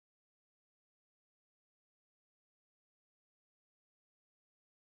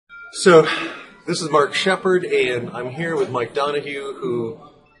So, this is Mark Shepard, and I'm here with Mike Donahue, who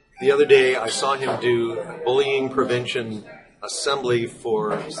the other day I saw him do a bullying prevention assembly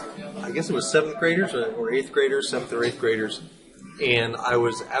for, I guess it was 7th graders or 8th graders, 7th or 8th graders, and I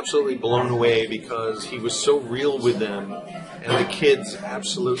was absolutely blown away because he was so real with them, and the kids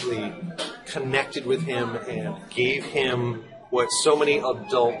absolutely connected with him and gave him what so many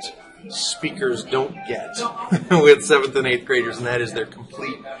adult speakers don't get with 7th and 8th graders, and that is their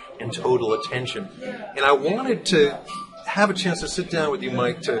complete and total attention. And I wanted to have a chance to sit down with you,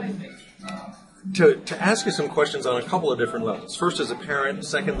 Mike, to ask you some questions on a couple of different levels. First, as a parent.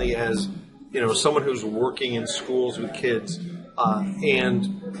 Secondly, as someone who's working in schools with kids. And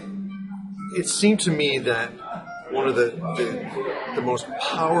it seemed to me that one of the most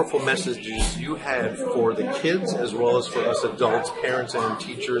powerful messages you had for the kids, as well as for us adults, parents and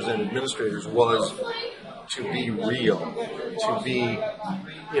teachers and administrators, was to be real, to be,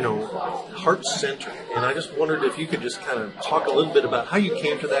 heart-centered. And I just wondered if you could just kind of talk a little bit about how you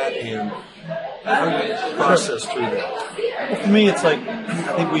came to that and how you processed through that. Well, for me, it's like,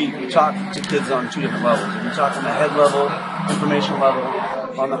 I think we talk to kids on two different levels. We talk on the head level, information level,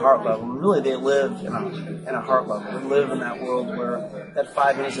 on the heart level. And really, they live in a heart level. They live in that world where that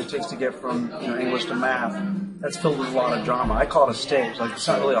 5 minutes it takes to get from English to math, that's filled with a lot of drama. I call it a stage. Like, it's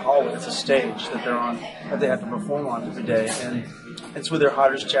not really a hallway, it's a stage that they're on, that they have to perform on every day. And it's where their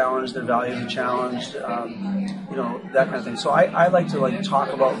heart is challenged, their values are challenged, that kind of thing. So I like to talk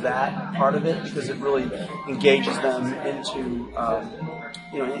about that part of it because it really engages them into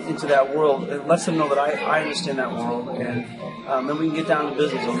that world. It lets them know that I understand that world, and then we can get down to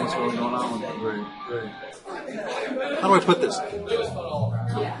business on what's really going on with it. Right. How do I put this?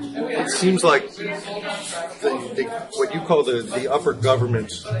 It seems like what you call the upper government,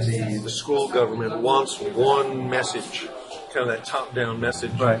 the school government, wants one message, kind of that top-down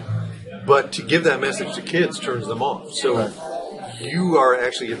message. Right. But to give that message to kids turns them off. So you are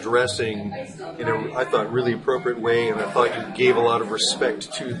actually addressing, I thought, really appropriate way, and I thought you gave a lot of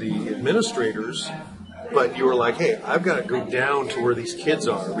respect to the administrators. But you were like, hey, I've got to go down to where these kids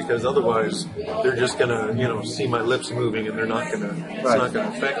are, because otherwise they're just going to, see my lips moving, and they're not going to, it's not going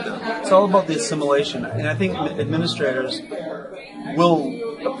to affect them. It's all about the assimilation. And I think administrators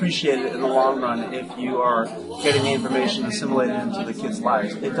will appreciate it in the long run if you are getting the information assimilated into the kids'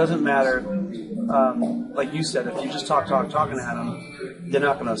 lives. It doesn't matter, like you said, if you just talking at them, they're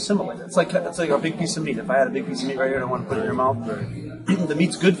not going to assimilate it. It's like a big piece of meat. If I had a big piece of meat right here and I want to put it in your mouth, the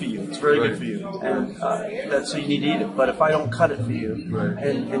meat's good for you. It's very good for you, and so you need to eat it. But if I don't cut it for you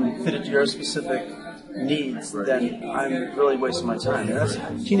and fit it to your specific needs, then I'm really wasting my time. And that's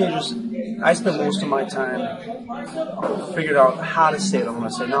teenagers. I spend most of my time figuring out how to say what I'm going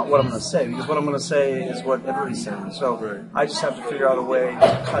to say, not what I'm going to say, because what I'm going to say is what everybody's saying. So I just have to figure out a way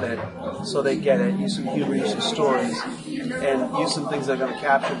to cut it so they get it. Use some humor, use some stories, and use some things that are going to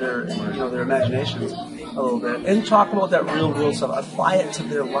capture their imaginations a little bit, and talk about that real world stuff. Apply it to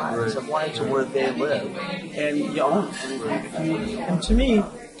their lives. Apply it to where they live, and you own it. And to me,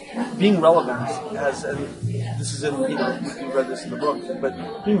 being relevant, and this is in, you read this in the book,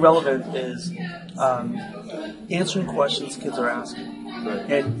 but being relevant is answering questions kids are asking.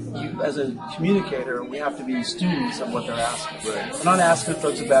 And you, as a communicator, we have to be students of what they're asking. We're not asking if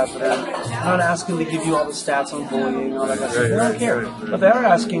drugs are bad for them. We're not asking to give you all the stats on bullying and all that kind of stuff. They don't care. But they are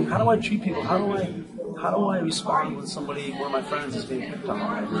asking, how do I treat people? How do I respond when one of my friends is being picked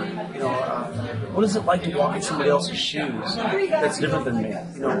on? What is it like to walk in somebody else's shoes that's different than me?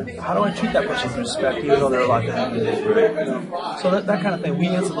 How do I treat that person with respect, even though they're a lot better than me? So that kind of thing. We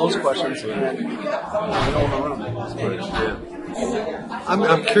answer those questions, and we don't know around.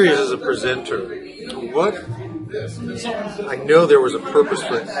 I'm curious, as a presenter, I know there was a purpose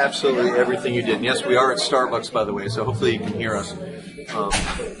for absolutely everything you did. And yes, we are at Starbucks, by the way, so hopefully you can hear us.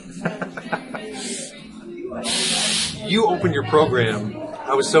 You opened your program.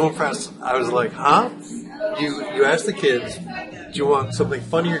 I was so impressed. I was like, huh? You asked the kids, do you want something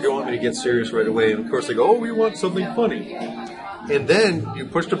funny or do you want me to get serious right away? And of course they go, oh, we want something funny. And then you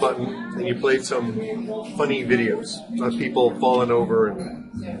pushed a button and you played some funny videos of people falling over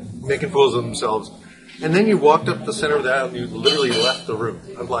and making fools of themselves. And then you walked up the center of the aisle and you literally left the room.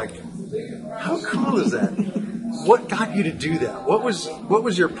 I'm like, how cool is that? What got you to do that? What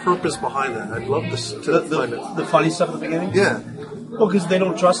was your purpose behind that? I'd love to find it. The funny stuff at the beginning? Yeah. Well, because they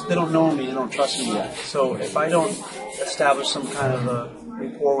don't know me, they don't trust me yet. So if I don't establish some kind of a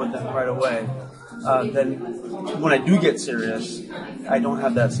rapport with them right away, then when I do get serious, I don't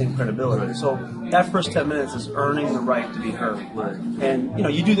have that same credibility. So that first 10 minutes is earning the right to be heard. Right. And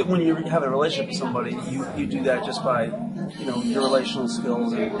you do that when you're having a relationship with somebody. You do that just by your relational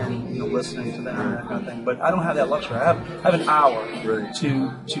skills and listening to them and that kind of thing. But I don't have that luxury. I have an hour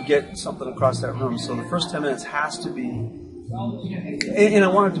to get something across that room. So the first 10 minutes has to be, and I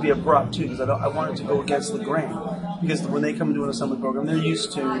want it to be abrupt too, because I want it to go against the grain. Because when they come into an assembly program, they're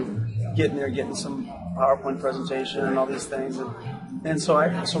used to getting some PowerPoint presentation and all these things, and so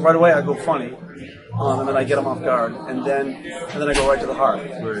right away I go funny, and then I get them off guard, and then I go right to the heart.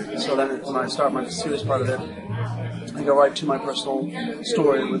 Right. So then when I start my serious part of it, I go right to my personal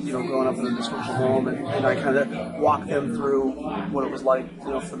story with growing up in a dysfunctional home, and I kind of walk them through what it was like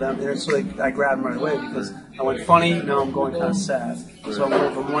for them. And so I grab them right away because I went funny. Now I'm going kind of sad. So I'm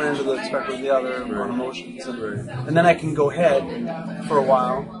going from one end of the spectrum to the other on emotions, and then I can go ahead for a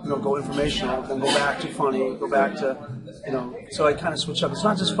while, go informational, then go back to funny, go back to So I kind of switch up. It's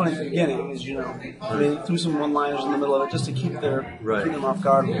not just funny at the beginning, as you know. I mean, through some one-liners in the middle of it, just to keep them off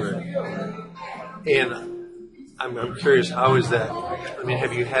guard a little bit. And I'm curious, how is that? I mean,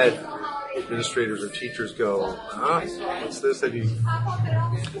 have you had administrators or teachers go, what's this? Have you?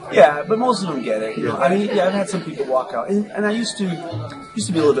 Yeah, but most of them get it. I mean, I've had some people walk out, and I used to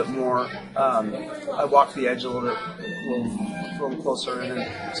be a little bit more. I walked the edge a little closer in,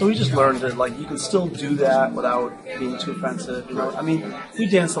 and so we just learned that you can still do that without being too offensive. I mean, we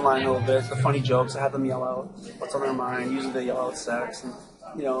dance the line a little bit, the funny jokes. I have them yell out what's on their mind. Usually they yell out sex and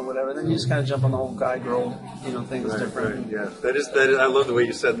whatever. Then you just kind of jump on the whole guy-girl, thing is different. Right, yeah, that is. I love the way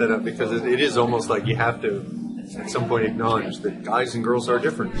you set that up because it is almost like you have to, at some point, acknowledge that guys and girls are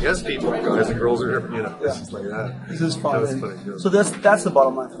different. Yes, people, guys and girls are different. It's just like that. This is fun. So that's the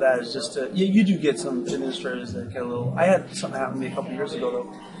bottom line for that is just you do get some administrators that get a little. I had something happen to me a couple of years ago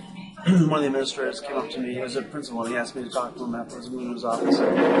though. One of the administrators came up to me. He was a principal, and he asked me to talk to him afterwards in his office.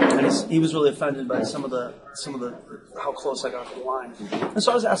 And he was really offended by some of the how close I got to the line. And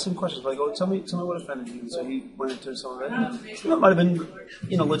so I was asking him questions like, "Oh, tell me what offended you." And so he went into some of it. And it might have been,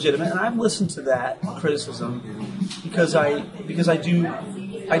 legitimate. And I've listened to that criticism because I do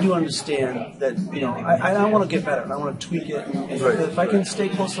understand that I want to get better and I want to tweak it. And if I can stay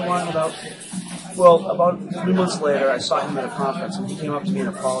close to the line without. Well, about 3 months later, I saw him at a conference, and he came up to me and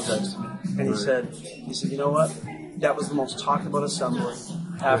apologized to me. And he said, you know what? That was the most talked about assembly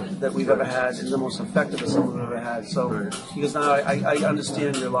that we've ever had, and the most effective assembly we've ever had. So, because now I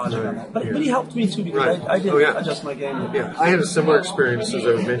understand your logic on that. But he helped me too because I did adjust my game. Yeah, I had a similar experience as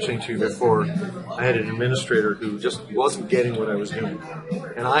I was mentioning to you before. I had an administrator who just wasn't getting what I was doing,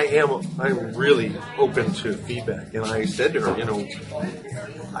 and I'm really open to feedback. And I said to her,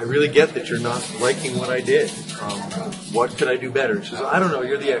 I really get that you're not liking what I did. What could I do better? She said, I don't know,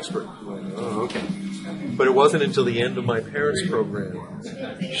 you're the expert. I'm like, oh, okay. But it wasn't until the end of my parents' program,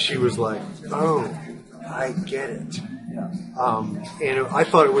 she was like, oh, I get it. And I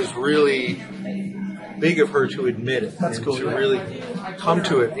thought it was really big of her to admit it. That's cool. To really come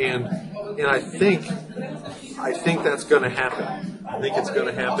to it. And I think that's going to happen. I think it's going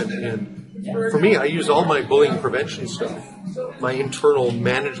to happen. And for me, I use all my bullying prevention stuff, my internal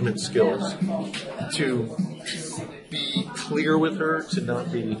management skills, to be clear with her, to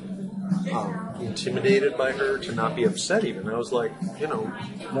not be intimidated by her, to not be upset even. I was like,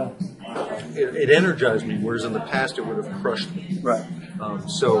 it energized me, whereas in the past it would have crushed me. Right.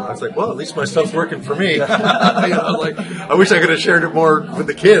 So I was like, well, at least my stuff's working for me. I wish I could have shared it more with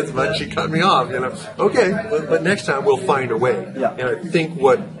the kids, but she cut me off. Okay, but next time we'll find a way. Yeah. And I think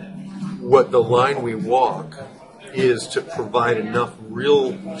what the line we walk is to provide enough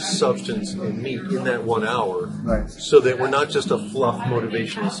real substance and meat in that 1 hour, right, so that we're not just a fluff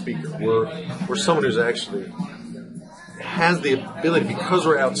motivational speaker. We're someone who's actually has the ability, because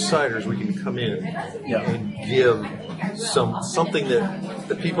we're outsiders, we can come in and give something that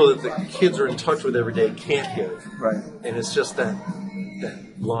the people that the kids are in touch with every day can't give. Right. And it's just that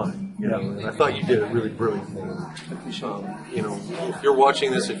line. And I thought you did it really brilliantly. If you're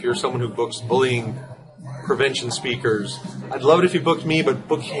watching this, if you're someone who books bullying prevention speakers, I'd love it if you booked me, but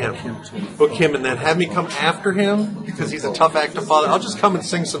book him. Book him and then have me come after him because he's a tough act to follow. I'll just come and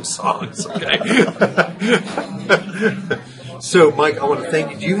sing some songs, okay? So, Mike, I want to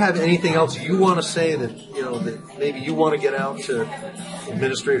thank you. Do you have anything else you want to say that that maybe you want to get out to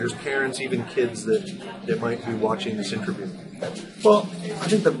administrators, parents, even kids that might be watching this interview? Well, I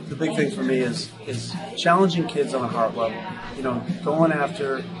think the big thing for me is challenging kids on a heart level. Going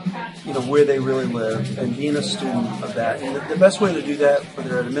after where they really live and being a student of that. And the best way to do that, whether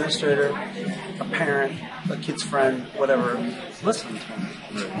you're an administrator, a parent, a kid's friend, whatever, listen to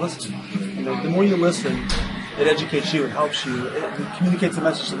them. Listen. The more you listen, it educates you. It helps you. It communicates a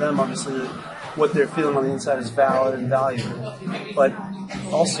message to them. Obviously, that what they're feeling on the inside is valid and valuable. But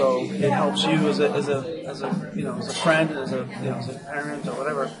also, it helps you as a friend, as a parent or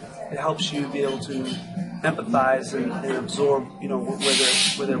whatever. It helps you be able to empathize and absorb,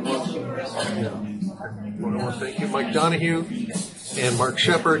 where they're working. Well, I want to thank you, Mike Donahue and Mark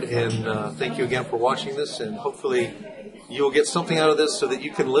Shepard, and thank you again for watching this. And hopefully, you'll get something out of this so that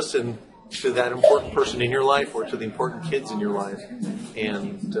you can listen to that important person in your life or to the important kids in your life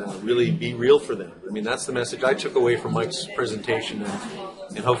and really be real for them. I mean, that's the message I took away from Mike's presentation,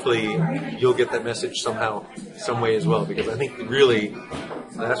 and hopefully you'll get that message somehow, some way as well, because I think really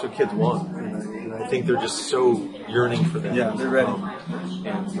that's what kids want. And I think they're just so yearning for that. Yeah, they're ready.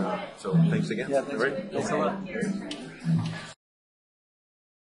 So thanks again. Yeah, thanks. Thanks a lot.